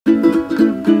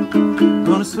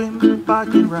swim,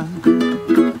 bike and run.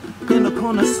 In the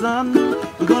Kona sun,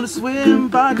 we're gonna swim,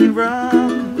 bike and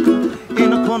run. In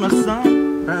the Kona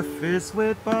sun, breakfast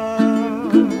with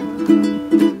Bob.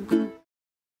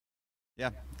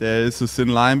 Yeah, there is a thin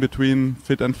line between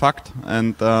fit and fact,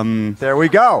 and there we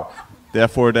go.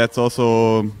 Therefore, that's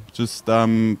also just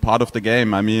part of the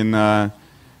game. I mean,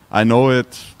 I know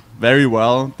it very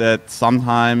well that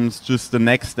sometimes just the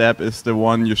next step is the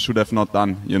one you should have not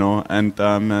done, you know, and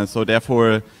so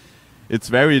therefore it's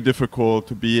very difficult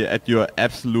to be at your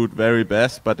absolute very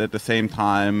best, but at the same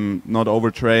time not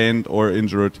overtrained or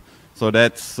injured. So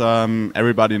that's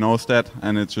everybody knows that,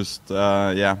 and it's just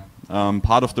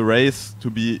part of the race to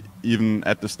be even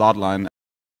at the start line.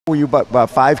 Were you about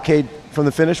 5K from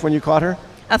the finish when you caught her?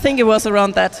 I think it was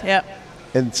around that, yeah.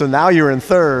 And so now you're in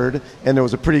third, and there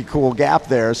was a pretty cool gap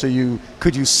there. So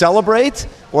could you celebrate,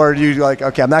 or do you like,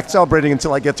 okay, I'm not celebrating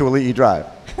until I get to Elite Drive?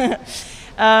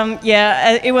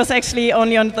 Yeah, it was actually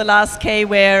only on the last K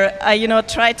where I,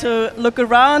 try to look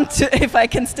around if I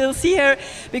can still see her,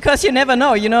 because you never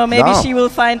know, maybe she will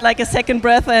find like a second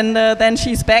breath and then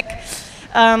she's back.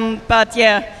 But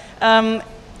yeah,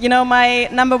 my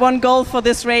number one goal for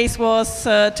this race was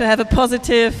to have a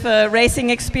positive racing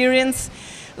experience,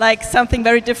 like something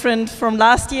very different from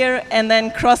last year, and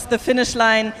then cross the finish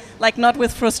line, like not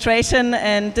with frustration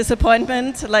and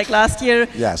disappointment like last year,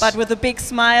 but with a big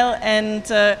smile and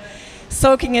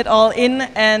soaking it all in.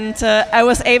 And I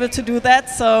was able to do that.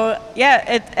 So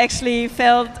yeah, it actually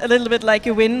felt a little bit like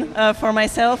a win for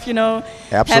myself,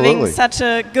 having such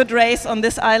a good race on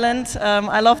this island.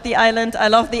 I love the island, I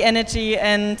love the energy,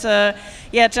 and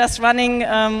just running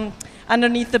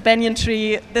underneath the banyan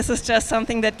tree, this is just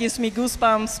something that gives me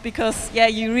goosebumps, because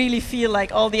you really feel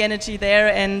like all the energy there,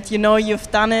 and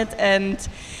you've done it, and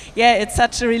it's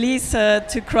such a release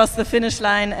to cross the finish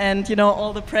line, and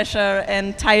all the pressure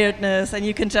and tiredness, and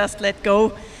you can just let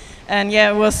go, and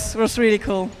it was really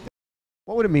cool.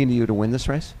 What would it mean to you to win this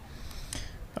race?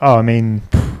 Oh, I mean,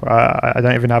 I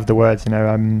don't even have the words.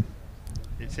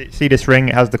 See this ring?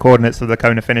 It has the coordinates of the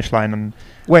Kona finish line, and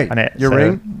your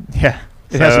ring? Yeah.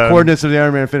 It has the coordinates of the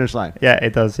Ironman finish line. Yeah,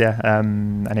 it does. Yeah,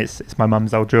 and it's my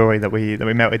mum's old jewelry that we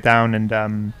melted down,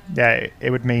 and it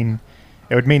would mean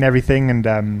everything, and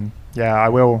I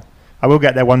will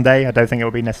get there one day. I don't think it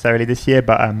will be necessarily this year,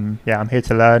 but I'm here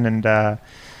to learn, and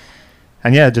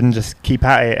then just keep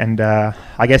at it. And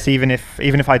I guess even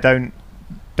if I don't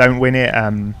win it,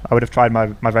 I would have tried my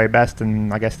very best,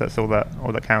 and I guess that's all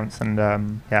that counts. And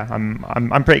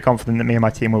I'm pretty confident that me and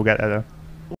my team will get there though.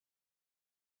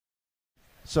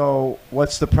 So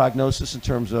what's the prognosis in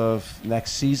terms of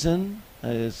next season?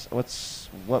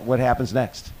 What happens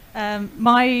next?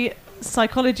 My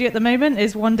psychology at the moment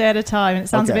is one day at a time. It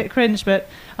sounds a bit cringe, but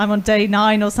I'm on day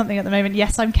 9 or something at the moment.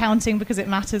 Yes, I'm counting because it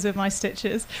matters with my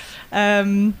stitches.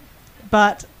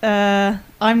 But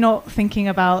I'm not thinking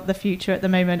about the future at the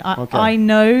moment. I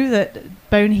know that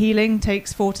bone healing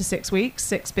takes 4 to 6 weeks,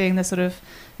 6 being the sort of,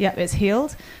 it's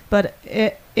healed, but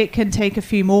it can take a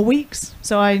few more weeks.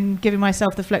 So I'm giving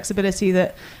myself the flexibility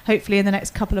that hopefully in the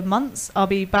next couple of months I'll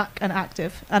be back and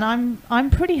active. And I'm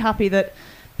pretty happy that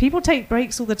people take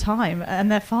breaks all the time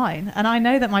and they're fine. And I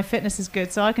know that my fitness is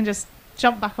good, so I can just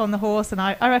jump back on the horse. And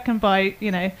I reckon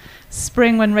by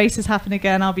spring, when races happen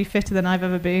again, I'll be fitter than I've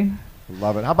ever been.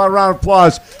 Love it. How about a round of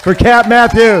applause for Kat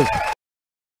Matthews?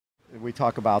 We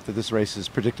talk about that this race is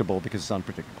predictable because it's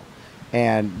unpredictable.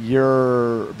 And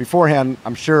beforehand,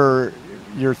 I'm sure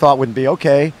your thought wouldn't be,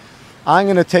 okay, I'm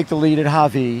going to take the lead at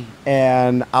Hawi,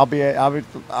 and I'll be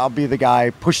the guy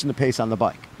pushing the pace on the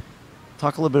bike.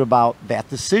 Talk a little bit about that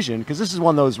decision, because this is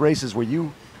one of those races where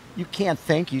you can't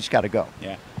think, you just got to go.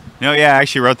 Yeah. No, I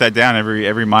actually wrote that down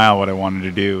every mile what I wanted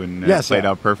to do, and it played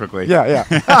out perfectly.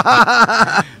 Yeah.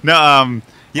 No,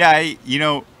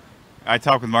 I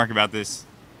talked with Mark about this.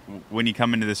 When you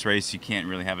come into this race, you can't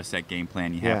really have a set game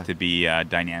plan. You have to be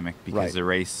dynamic, because the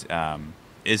race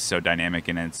is so dynamic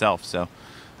in itself. So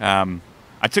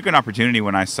I took an opportunity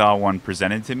when I saw one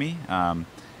presented to me. And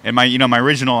my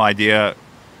original idea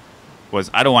was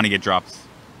I don't want to get dropped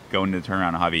going to the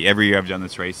turnaround of Hawi. Every year I've done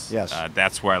this race,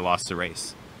 that's where I lost the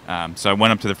race. So I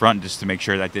went up to the front just to make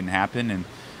sure that didn't happen, and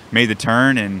made the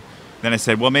turn. And then I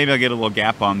said, well, maybe I'll get a little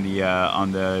gap on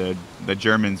the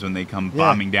Germans when they come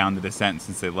bombing down the descent,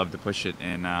 since they love to push it.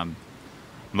 And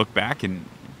look back, and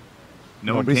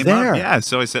no one came up. Yeah,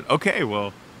 so I said, okay,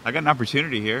 well, I got an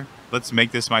opportunity here. Let's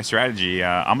make this my strategy.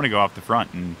 I'm going to go off the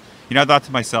front. And I thought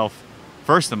to myself,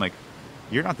 first, I'm like,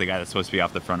 you're not the guy that's supposed to be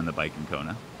off the front of the bike in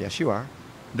Kona. Yes, you are.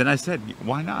 Then I said,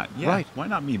 why not? Yeah, why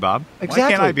not me, Bob? Exactly. Why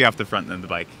can't I be off the front of the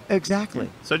bike? Exactly.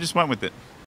 So I just went with it.